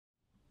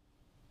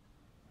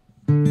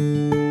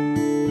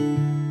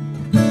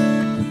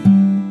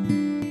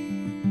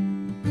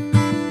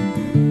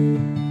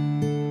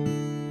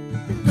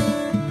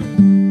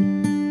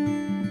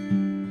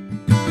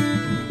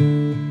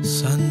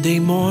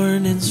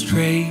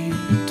straight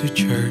to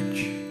church.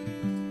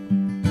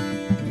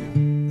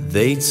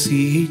 They'd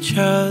see each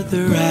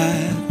other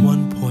at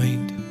one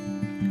point.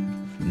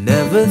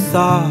 Never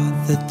thought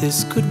that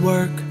this could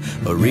work,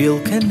 a real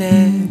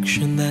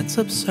connection that's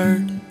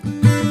absurd.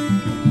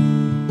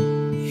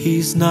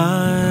 He's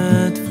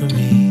not for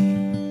me.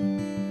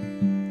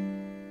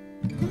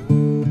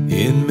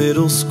 In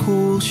middle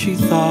school she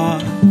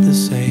thought the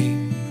same.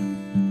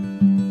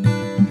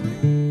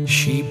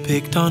 She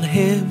picked on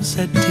him,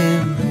 said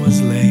Tim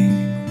was lame.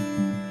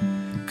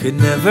 Could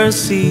never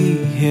see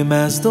him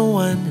as the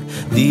one,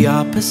 the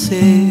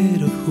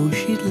opposite of who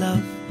she'd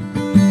love.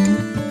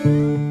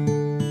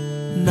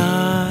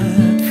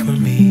 Not for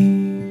me.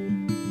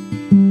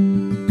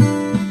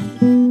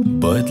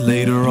 But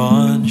later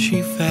on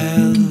she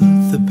felt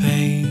the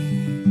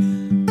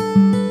pain,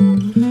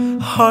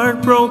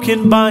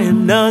 heartbroken by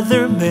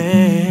another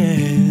man.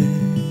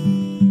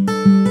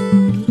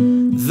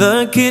 The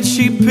kid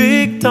she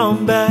picked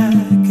on back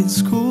in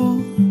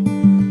school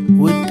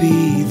would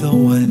be the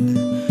one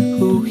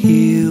who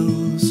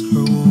heals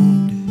her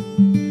wound.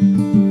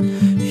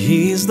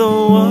 He's the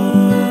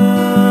one.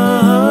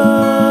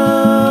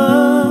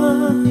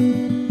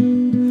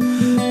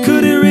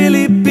 Could it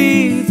really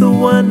be the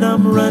one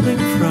I'm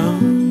running from?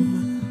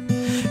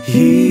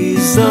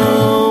 He's the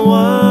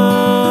one.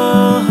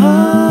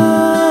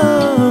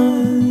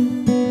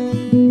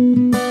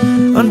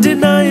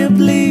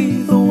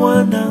 Undeniably the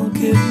one I'll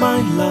give my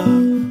love.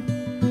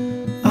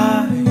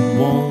 I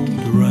won't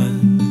run.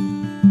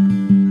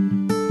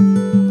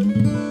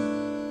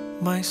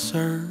 My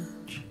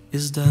search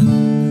is done.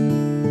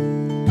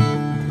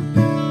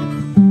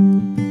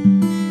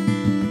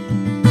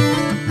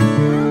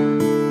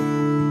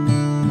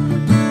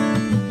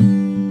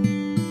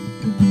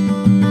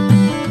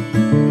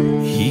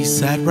 He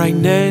sat right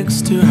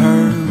next to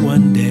her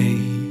one day.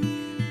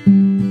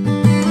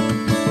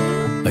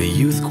 A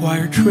youth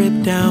choir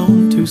trip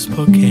down to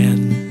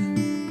Spokane.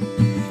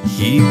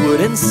 He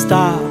wouldn't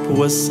stop,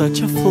 was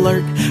such a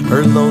flirt,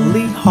 her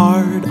lonely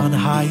heart on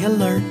high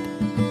alert.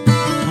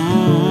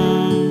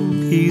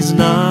 He's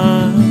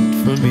not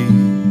for me.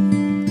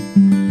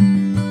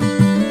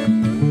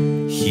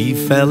 He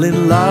fell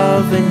in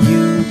love and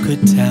you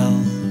could tell.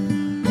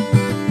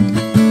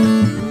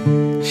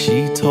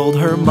 She told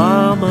her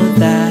mama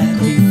that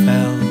he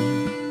fell.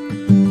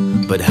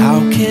 But how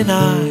can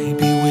I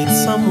be with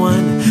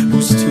someone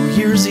who's 2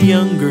 years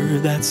younger?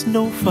 That's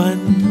no fun.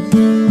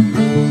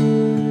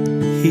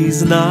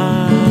 He's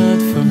not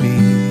for me.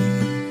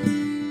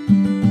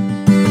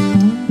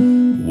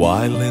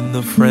 While in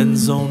the friend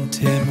zone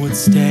Tim would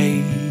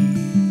stay.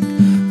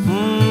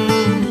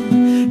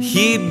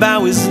 He'd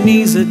bow his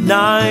knees at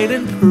night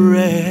and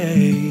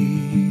pray,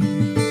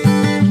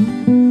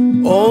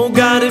 oh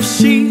God, if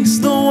she's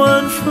the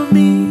one for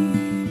me,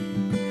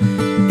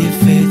 if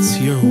it's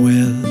your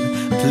will,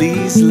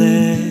 please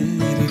let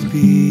it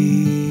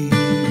be.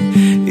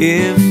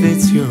 If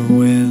it's your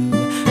will,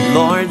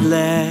 Lord,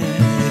 let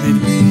it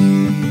be.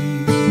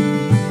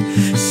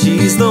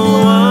 She's the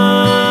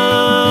one.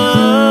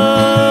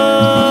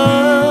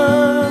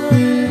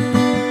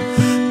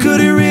 Could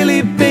it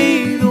really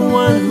be the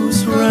one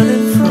who's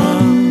running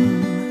from?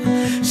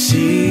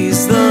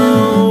 She's the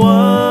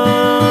one.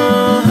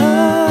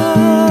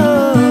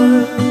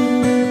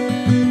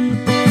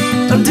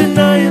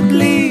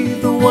 Undeniably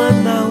the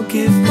one I'll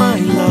give my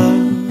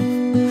love.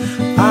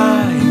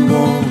 I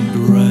won't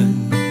run.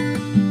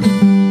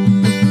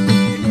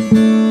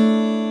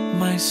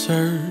 My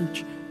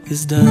search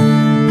is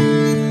done.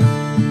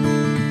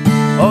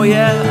 Oh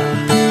yeah.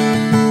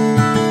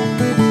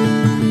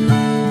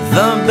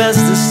 The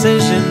best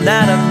decision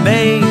that I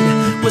made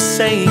was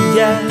saying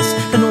yes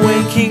and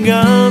waking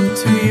up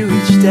to you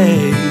each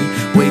day.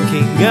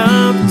 Waking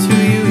up to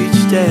you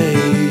each day.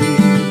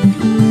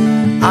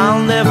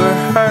 I'll never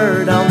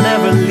hurt, I'll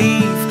never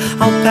leave.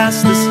 I'll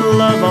pass this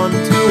love on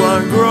to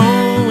our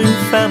growing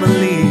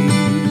family.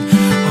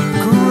 Our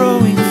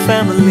growing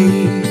family.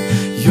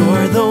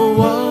 You're the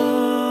one.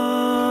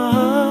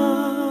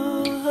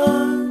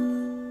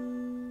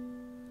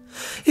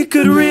 It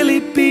could really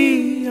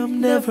be I'm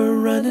never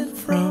running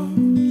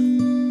from.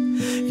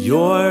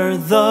 You're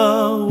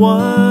the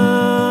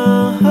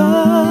one.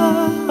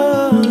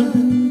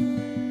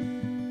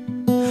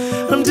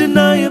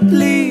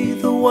 Undeniably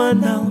the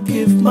one I'll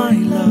give my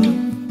love.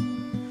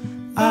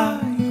 I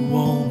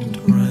won't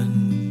run.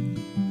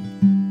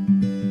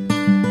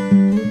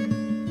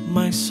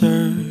 My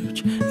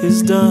search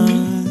is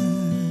done.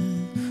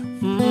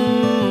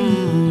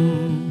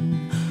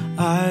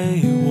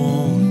 I